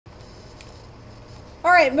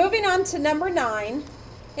All right, moving on to number 9.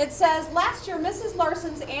 It says, last year, Mrs.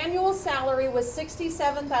 Larson's annual salary was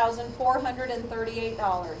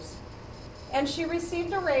 $67,438. And she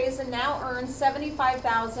received a raise and now earns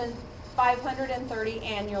 $75,530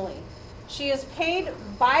 annually. She is paid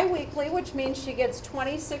bi-weekly, which means she gets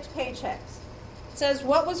 26 paychecks. It says,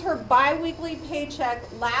 what was her bi-weekly paycheck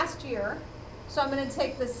last year? So I'm going to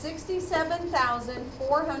take the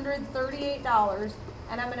 $67,438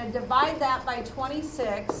 and I'm going to divide that by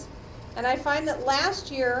 26. And I find that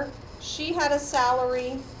last year she had a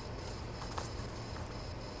salary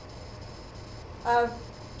of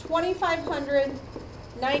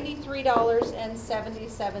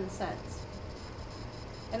 $2,593.77.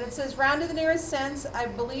 And it says round to the nearest cents. I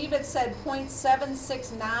believe it said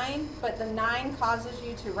 0.769, but the 9 causes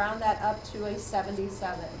you to round that up to a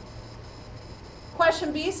 77.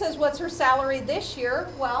 Question B says, what's her salary this year?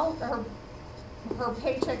 Well, her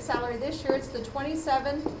paycheck salary this year, it's the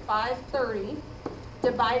 $27,530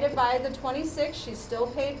 divided by the 26. She's still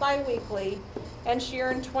paid bi-weekly, and she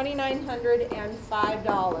earned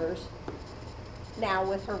 $2,905 now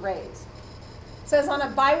with her raise. It says on a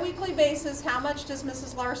bi-weekly basis, how much does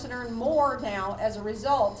Mrs. Larson earn more now as a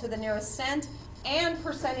result to the nearest cent and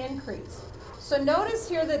percent increase? So notice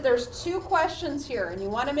here that there's 2 questions here, and you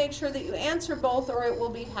want to make sure that you answer both or it will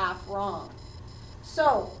be half wrong.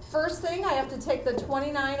 So first thing, I have to take the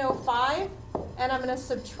 2905 and I'm going to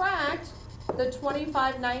subtract the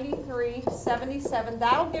 2593.77.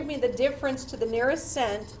 That'll give me the difference to the nearest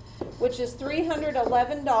cent, which is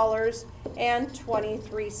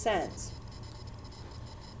 $311.23.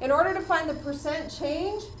 In order to find the percent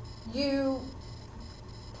change, you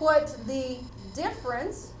put the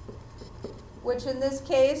difference, which in this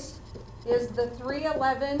case is the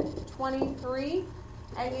 311.23,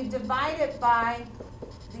 and you divide it by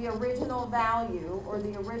the original value or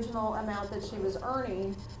the original amount that she was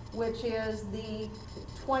earning, which is the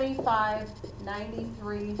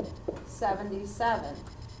 2593.77.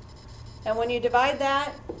 And when you divide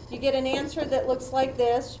that, you get an answer that looks like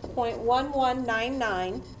this,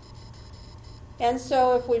 0.1199. And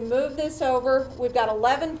so if we move this over, we've got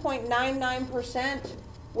 11.99%,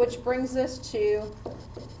 which brings us to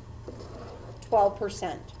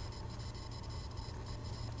 12%.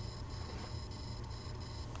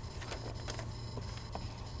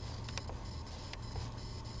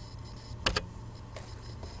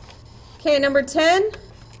 Okay, number 10,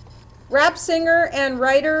 rap singer and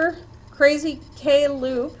writer Crazy K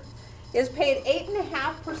Loop is paid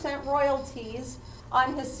 8.5% royalties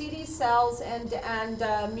on his CD sales and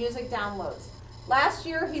music downloads. Last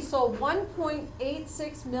year, he sold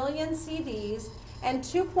 1.86 million CDs and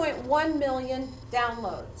 2.1 million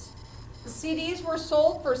downloads. The CDs were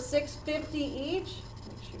sold for $6.50 each.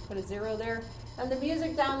 Make sure you put a 0 there. And the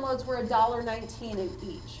music downloads were $1.19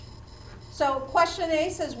 each. So question A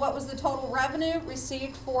says, what was the total revenue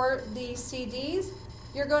received for the CDs?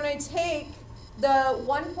 You're going to take the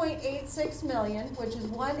 1.86 million, which is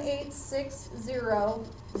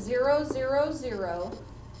 1,860,000,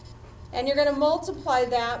 and you're going to multiply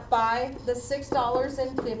that by the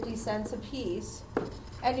 $6.50 a piece,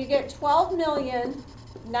 and you get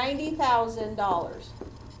 $12,090,000.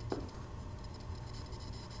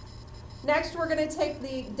 Next, we're going to take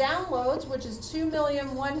the downloads, which is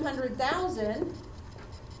 2,100,000, and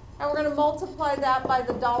we're going to multiply that by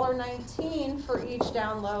the $1.19 for each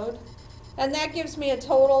download, and that gives me a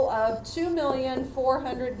total of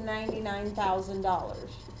 $2,499,000.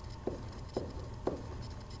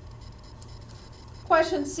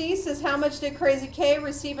 Question C says, how much did Crazy K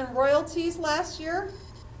receive in royalties last year?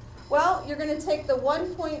 Well, you're going to take the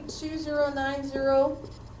 1.2090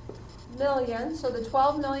 million, so the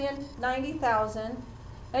 12,090,000,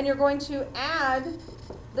 and you're going to add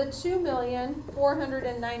the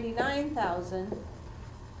 2,499,000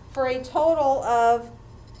 for a total of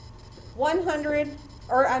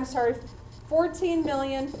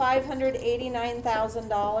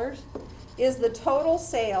 $14,589,000 is the total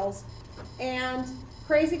sales, and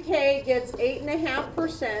Crazy K gets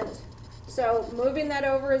 8.5%. So moving that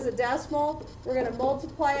over as a decimal, we're going to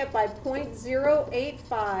multiply it by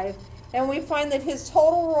 0.085, and we find that his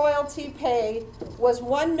total royalty pay was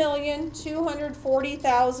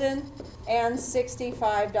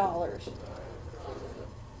 $1,240,065.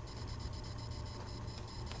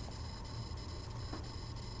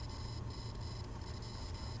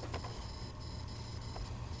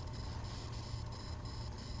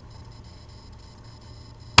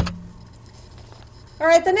 All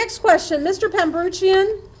right, the next question. Mr.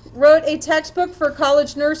 Pambruchian wrote a textbook for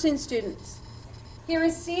college nursing students. He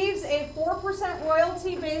receives a 4%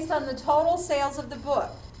 royalty based on the total sales of the book.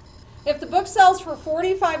 If the book sells for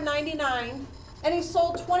 $45.99 and he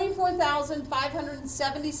sold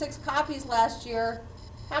 24,576 copies last year,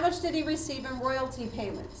 how much did he receive in royalty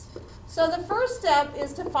payments? So the first step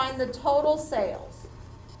is to find the total sales.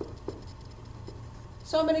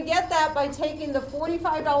 So I'm going to get that by taking the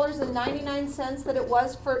 $45.99 that it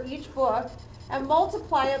was for each book and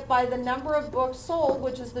multiply it by the number of books sold,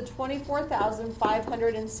 which is the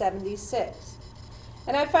 24,576.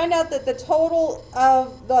 And I find out that the total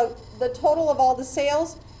of all the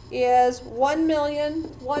sales is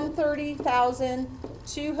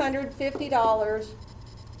 $1,130,250.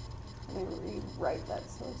 Let me rewrite that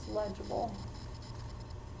so it's legible.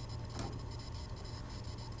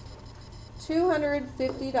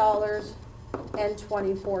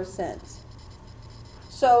 $250.24.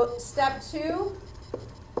 So step 2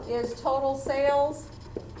 is total sales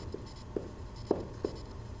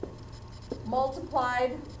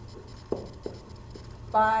multiplied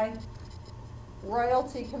by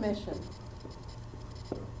royalty commission.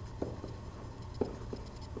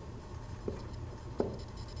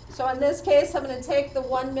 So in this case, I'm going to take the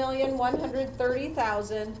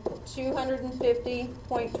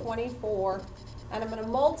 1,130,250.24 and I'm going to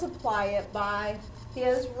multiply it by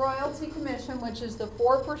his royalty commission, which is the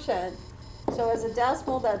 4%. So as a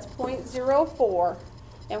decimal, that's 0.04.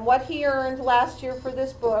 And what he earned last year for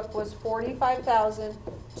this book was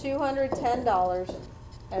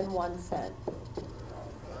 $45,210.01.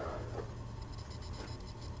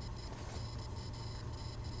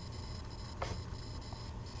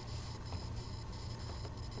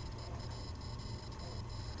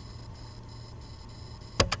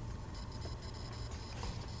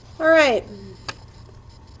 All right.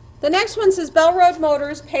 The next one says Bell Road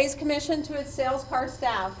Motors pays commission to its sales car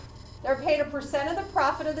staff. They're paid a percent of the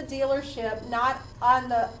profit of the dealership, not on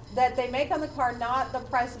the that they make on the car, not the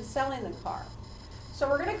price of selling the car. So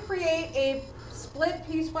we're going to create a split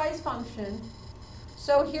piecewise function.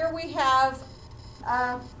 So here we have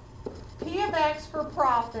P of X for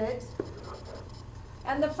profit,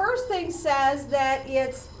 and the first thing says that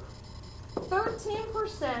it's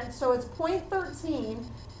 13%, so it's 0.13.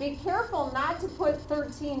 Be careful not to put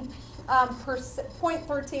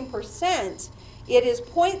 0.13%. It is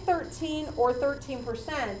 0.13 or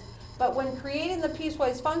 13%, but when creating the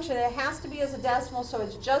piecewise function, it has to be as a decimal, so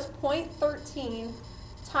it's just 0.13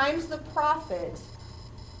 times the profit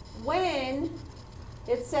when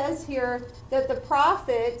it says here that the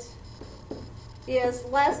profit is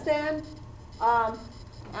less than,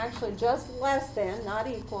 actually just less than, not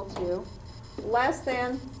equal to, less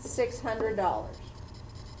than $600.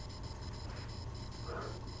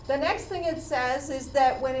 The next thing it says is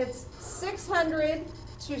that when it's 600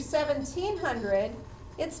 to 1700,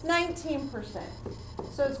 it's 19%.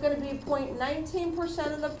 So it's going to be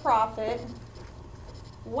 0.19% of the profit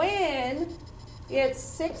when it's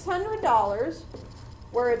 $600,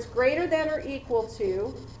 where it's greater than or equal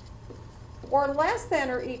to, or less than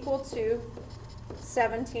or equal to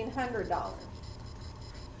 $1,700.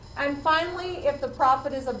 And finally, if the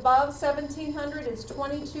profit is above 1,700, it's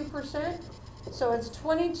 22%. So it's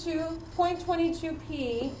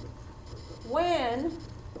 0.22p when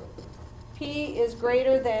P is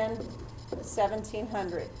greater than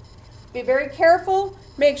 1,700. Be very careful.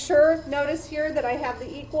 Make sure, notice here that I have the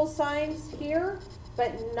equal signs here,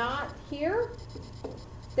 but not here.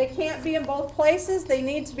 They can't be in both places. They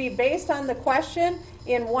need to be based on the question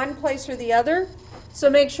in one place or the other.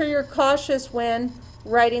 So make sure you're cautious when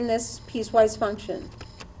writing this piecewise function.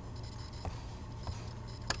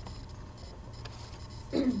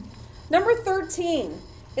 Number 13,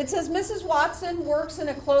 it says Mrs. Watson works in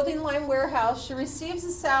a clothing line warehouse. She receives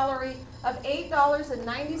a salary of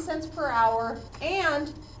 $8.90 per hour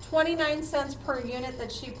and 29 cents per unit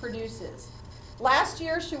that she produces. Last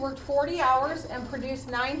year, she worked 40 hours and produced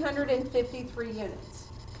 953 units.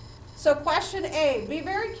 So question A, be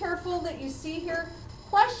very careful that you see here.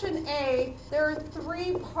 Question A, there are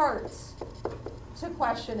 3 parts to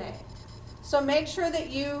question A. So make sure that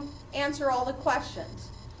you answer all the questions.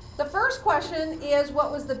 The first question is,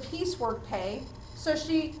 what was the piecework pay? So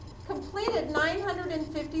she completed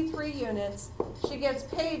 953 units. She gets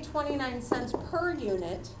paid 29 cents per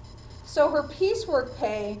unit. So her piecework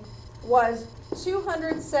pay was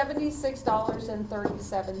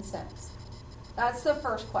 $276.37. That's the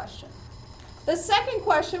first question. The second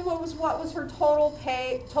question was, what was her total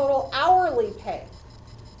pay, total hourly pay?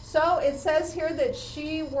 So it says here that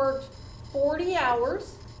she worked 40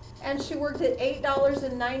 hours and she worked at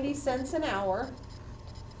 $8.90 an hour.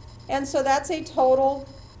 And so that's a total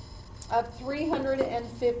of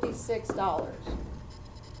 $356.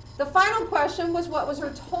 The final question was, what was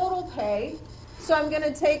her total pay? So I'm going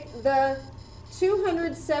to take the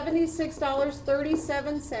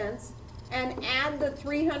 $276.37 and add the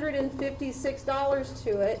 $356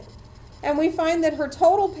 to it, and we find that her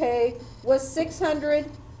total pay was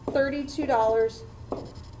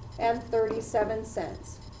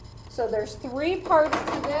 $632.37. So there's three parts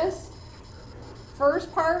to this.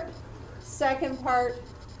 First part, second part,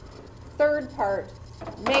 third part.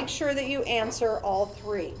 Make sure that you answer all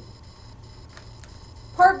three.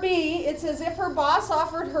 Part B, it says if her boss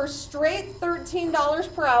offered her straight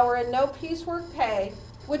 $13 per hour and no piecework pay,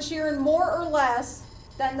 would she earn more or less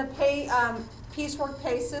than the piecework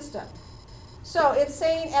pay system? So it's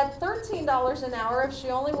saying at $13 an hour, if she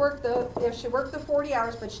worked the 40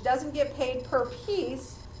 hours, but she doesn't get paid per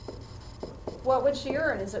piece, what would she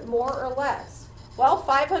earn? Is it more or less? Well,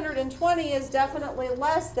 520 is definitely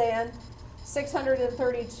less than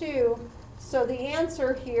 632. So the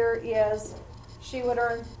answer here is she would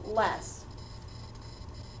earn less.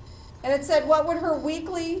 And it said, what would her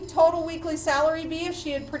total weekly salary be if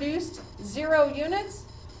she had produced 0 units?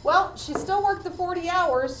 Well, she still worked the 40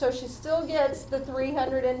 hours, so she still gets the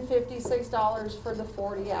 $356 for the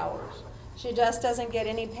 40 hours. She just doesn't get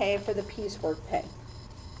any pay for the piecework pay.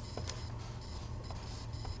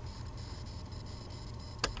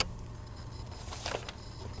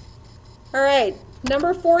 All right,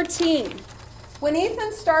 number 14. When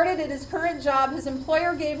Ethan started at his current job, his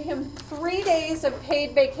employer gave him 3 days of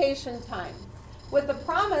paid vacation time, with the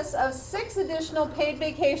promise of 6 additional paid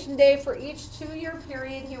vacation days for each 2-year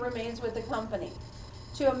period he remains with the company,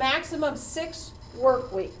 to a maximum of 6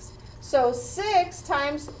 work weeks. So 6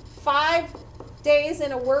 times 5 days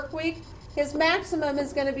in a work week, his maximum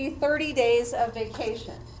is going to be 30 days of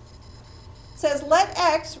vacation. It says, let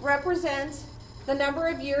X represent the number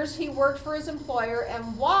of years he worked for his employer,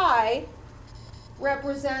 and Y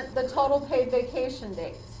represent the total paid vacation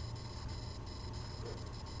days.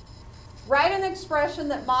 Write an expression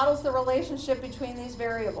that models the relationship between these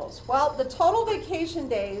variables. Well, the total vacation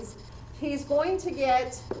days, he's going to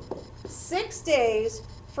get 6 days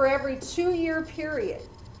for every 2-year period.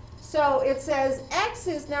 So it says X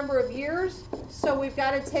is number of years, so we've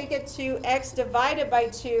got to take it to X divided by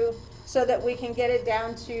 2 so that we can get it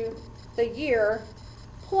down to the year,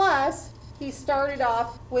 plus he started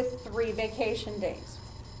off with 3 vacation days.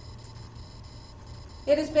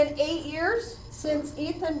 It has been 8 years since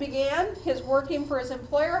Ethan began his working for his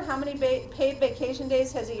employer. How many paid vacation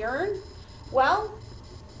days has he earned? Well,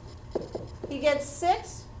 he gets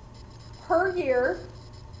 6 per year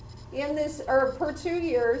in this, or per 2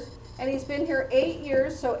 years, and he's been here 8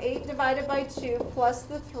 years, so 8 divided by 2 plus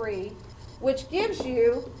the 3, which gives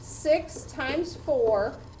you 6 times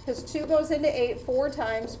 4, because 2 goes into 8 4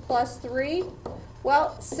 times, plus 3.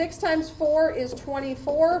 Well, 6 times 4 is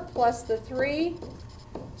 24 plus the 3.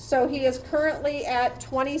 So he is currently at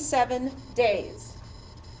 27 days.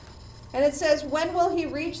 And it says, when will he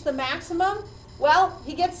reach the maximum? Well,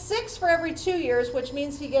 he gets 6 for every 2 years, which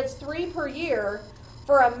means he gets 3 per year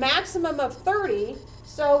for a maximum of 30.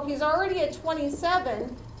 So he's already at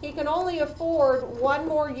 27. He can only afford 1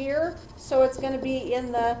 more year, so it's going to be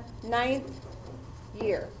in the 9th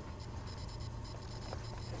year.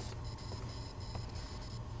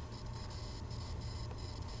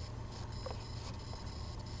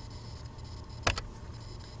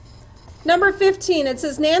 Number 15, it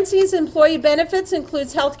says Nancy's employee benefits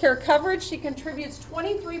includes health care coverage. She contributes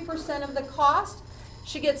 23% of the cost.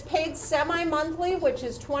 She gets paid semi-monthly, which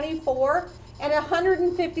is $24, and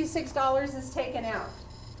 $156 is taken out.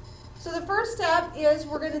 So the first step is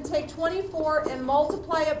we're going to take 24 and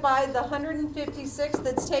multiply it by the 156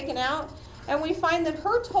 that's taken out, and we find that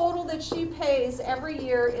her total that she pays every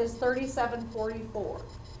year is $37.44.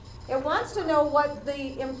 It wants to know what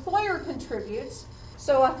the employer contributes.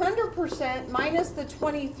 So 100% minus the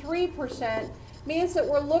 23% means that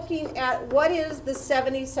we're looking at what is the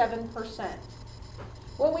 77%.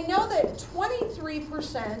 Well, we know that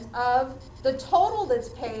 23% of the total that's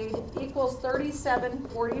paid equals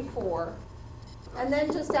 $37.44. And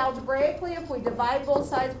then just algebraically, if we divide both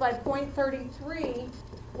sides by 0.33,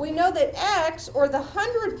 we know that X, or the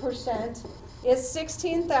 100%, is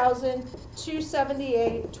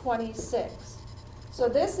 $16,278.26. So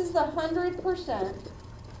this is the 100%.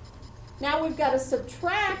 Now we've got to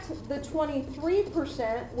subtract the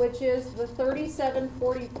 23%, which is the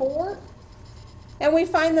 $37.44. And we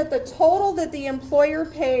find that the total that the employer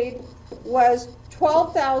paid was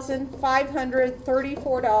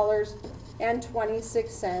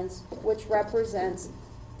 $12,534.26, which represents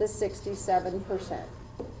the 67%.